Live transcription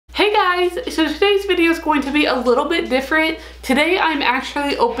guys, so today's video is going to be a little bit different. Today I'm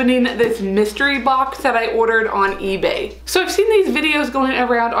actually opening this mystery box that I ordered on eBay. So I've seen these videos going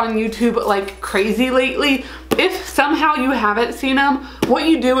around on YouTube like crazy lately. If somehow you haven't seen them, what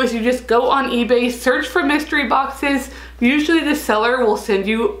you do is you just go on eBay, search for mystery boxes. Usually the seller will send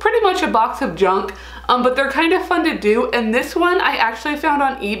you pretty much a box of junk, but they're kind of fun to do. And this one I actually found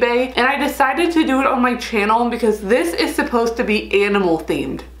on eBay, and I decided to do it on my channel because this is supposed to be animal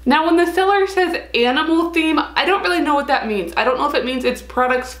themed. Now when the seller says animal theme, I don't really know what that means. I don't know if it means it's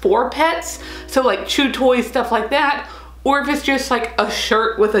products for pets, so like chew toys, stuff like that, or if it's just like a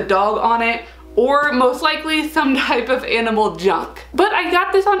shirt with a dog on it, or most likely some type of animal junk. But I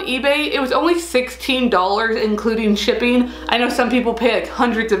got this on eBay. It was only $16 including shipping. I know some people pay like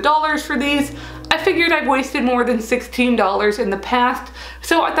hundreds of dollars for these. I figured I've wasted more than $16 in the past,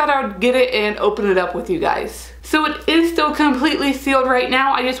 so I thought I would get it and open it up with you guys. So it is still completely sealed right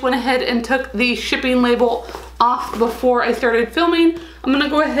now. I just went ahead and took the shipping label off before I started filming. I'm gonna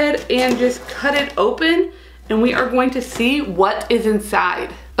go ahead and just cut it open, and we are going to see what is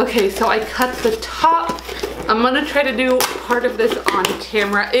inside. Okay, so I cut the top. I'm gonna try to do part of this on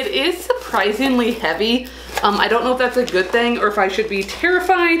camera. It is surprisingly heavy. I don't know if that's a good thing or if I should be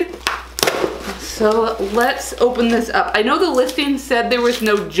terrified. So let's open this up. I know the listing said there was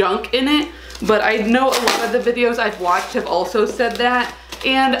no junk in it, but I know a lot of the videos I've watched have also said that.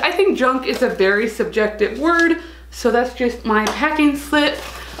 And I think junk is a very subjective word, so that's just my packing slip.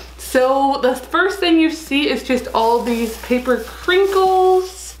 So the first thing you see is just all these paper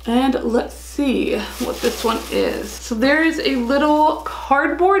crinkles. And let's see what this one is. So there is a little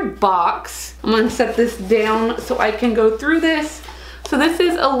cardboard box. I'm gonna set this down so I can go through this. So this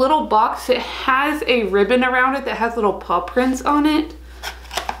is a little box. It has a ribbon around it that has little paw prints on it.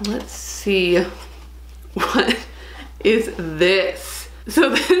 Let's see, what is this? So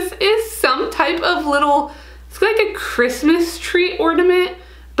this is some type of little, it's like a Christmas tree ornament,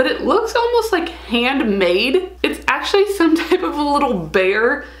 but it looks almost like handmade. It's actually some type of a little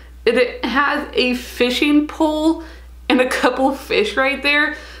bear, and it has a fishing pole and a couple fish right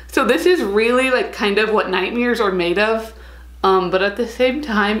there. So this is really like kind of what nightmares are made of, but at the same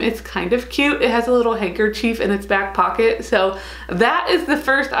time it's kind of cute. It has a little handkerchief in its back pocket. So that is the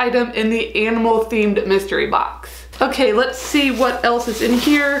first item in the animal themed mystery box. Okay, let's see what else is in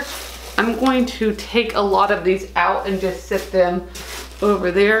here. I'm going to take a lot of these out and just sit them over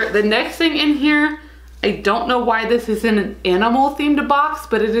there. The next thing in here, I don't know why this is in an animal themed box,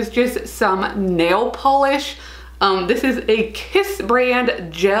 but it is just some nail polish. This is a Kiss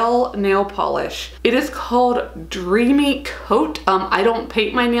brand gel nail polish. It is called Dreamy Coat. I don't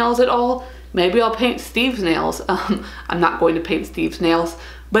paint my nails at all. Maybe I'll paint Steve's nails. I'm not going to paint Steve's nails,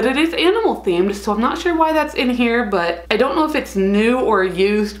 but it is animal themed, so I'm not sure why that's in here, but I don't know if it's new or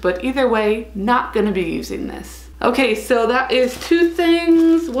used, but either way, not gonna be using this. Okay, so that is two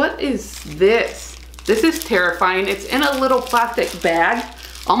things. What is this? This is terrifying. It's in a little plastic bag.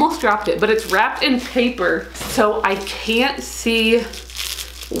 Almost dropped it, but it's wrapped in paper, so I can't see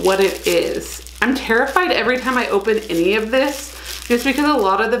what it is. I'm terrified every time I open any of this, just because a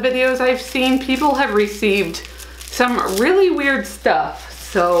lot of the videos I've seen, people have received some really weird stuff.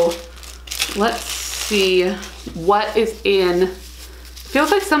 So let's see what is in.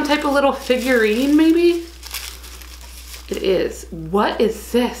 Feels like some type of little figurine, maybe? It is. What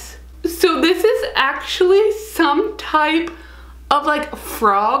is this? So this is actually some type of like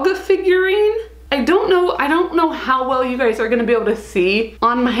frog figurine. I don't know how well you guys are gonna be able to see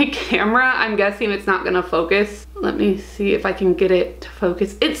on my camera. I'm guessing it's not gonna focus. Let me see if I can get it to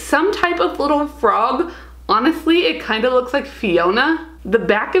focus. It's some type of little frog. Honestly, it kind of looks like Fiona. The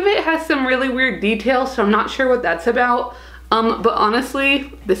back of it has some really weird details, so I'm not sure what that's about. But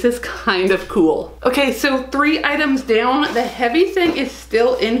honestly, this is kind of cool. Okay, so 3 items down. The heavy thing is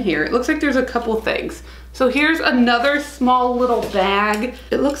still in here. It looks like there's a couple things. So here's another small little bag.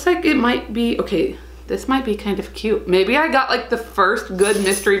 It looks like it might be, okay, this might be kind of cute. Maybe I got like the first good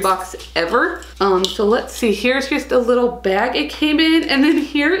mystery box ever. So let's see, here's just a little bag it came in, and then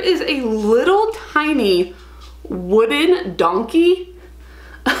here is a little tiny wooden donkey.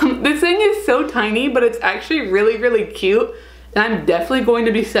 This thing is so tiny, but it's actually really, really cute. And I'm definitely going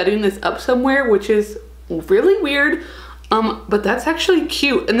to be setting this up somewhere, which is really weird. But that's actually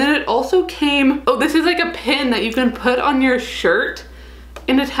cute. And then it also came, oh, this is like a pin that you can put on your shirt,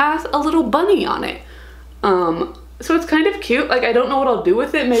 and it has a little bunny on it. So it's kind of cute. Like, I don't know what I'll do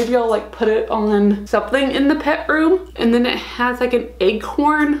with it. Maybe I'll like put it on something in the pet room. And then it has like an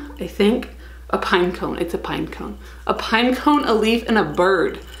acorn, I think. A pine cone. It's a pine cone. A pine cone, a leaf, and a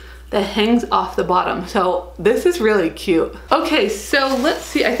bird. that hangs off the bottom. So this is really cute. Okay, so let's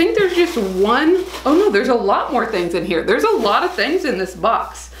see. I think there's just one. Oh no, there's a lot more things in here. There's a lot of things in this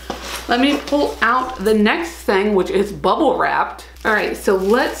box. Let me pull out the next thing, which is bubble wrapped. All right, so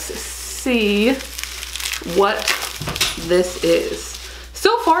let's see what this is.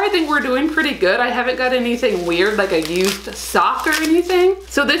 So far, I think we're doing pretty good. I haven't got anything weird, like a used sock or anything.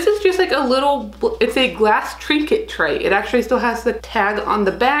 So this is just like a little, it's a glass trinket tray. It actually still has the tag on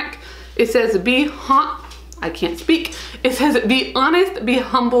the back. It says, I can't speak. It says, be honest, be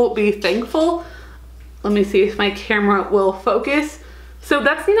humble, be thankful. Let me see if my camera will focus. So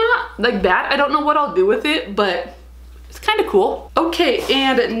that's not like that. I don't know what I'll do with it, but it's kind of cool. Okay,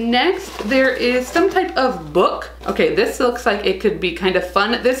 and next there is some type of book. Okay, this looks like it could be kind of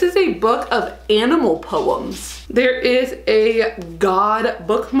fun. This is a book of animal poems. There is a God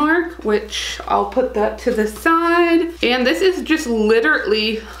bookmark, which I'll put that to the side. And this is just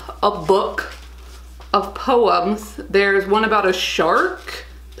literally a book of poems. There's one about a shark,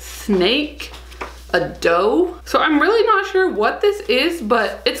 snake, a doe. So I'm really not sure what this is,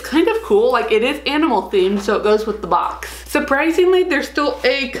 but it's kind of cool. Like, it is animal themed, so it goes with the box. Surprisingly, there's still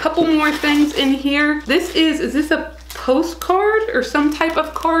a couple more things in here. Is this a postcard or some type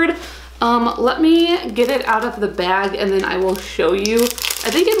of card? Let me get it out of the bag and then I will show you. I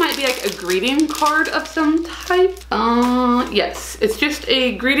think it might be like a greeting card of some type. Yes, it's just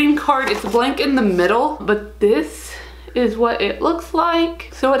a greeting card. It's blank in the middle, but this is what it looks like.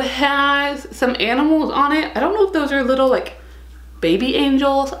 So it has some animals on it. I don't know if those are little like baby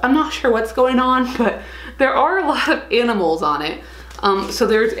angels. I'm not sure what's going on, but there are a lot of animals on it. So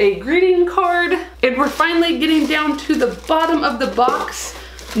there's a greeting card, and we're finally getting down to the bottom of the box.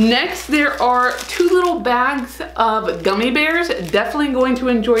 Next, there are two little bags of gummy bears. Definitely going to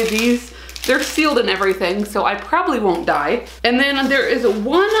enjoy these. They're sealed and everything, so I probably won't die. And then there is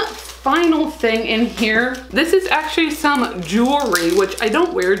one final thing in here. This is actually some jewelry, which I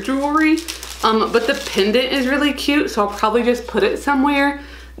don't wear jewelry, but the pendant is really cute, so I'll probably just put it somewhere.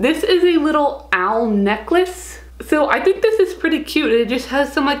 This is a little owl necklace. So I think this is pretty cute. It just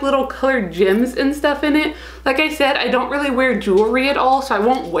has some like little colored gems and stuff in it. Like I said, I don't really wear jewelry at all, so I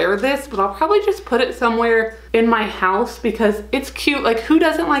won't wear this, but I'll probably just put it somewhere in my house because it's cute. Like, who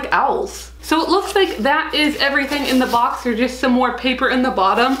doesn't like owls? So it looks like that is everything in the box. There's just some more paper in the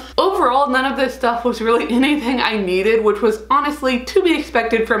bottom. Overall, none of this stuff was really anything I needed, which was honestly to be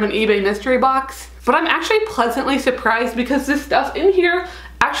expected from an eBay mystery box. But I'm actually pleasantly surprised because this stuff in here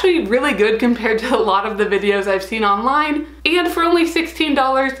actually really good compared to a lot of the videos I've seen online. And for only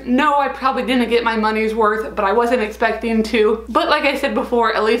 $16, no, I probably didn't get my money's worth, but I wasn't expecting to. But like I said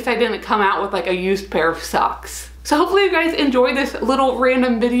before, at least I didn't come out with like a used pair of socks. So hopefully you guys enjoyed this little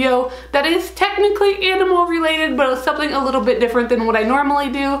random video that is technically animal related, but it's something a little bit different than what I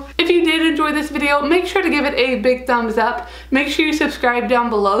normally do. If you did enjoy this video, make sure to give it a big thumbs up. Make sure you subscribe down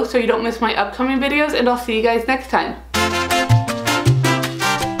below so you don't miss my upcoming videos, and I'll see you guys next time.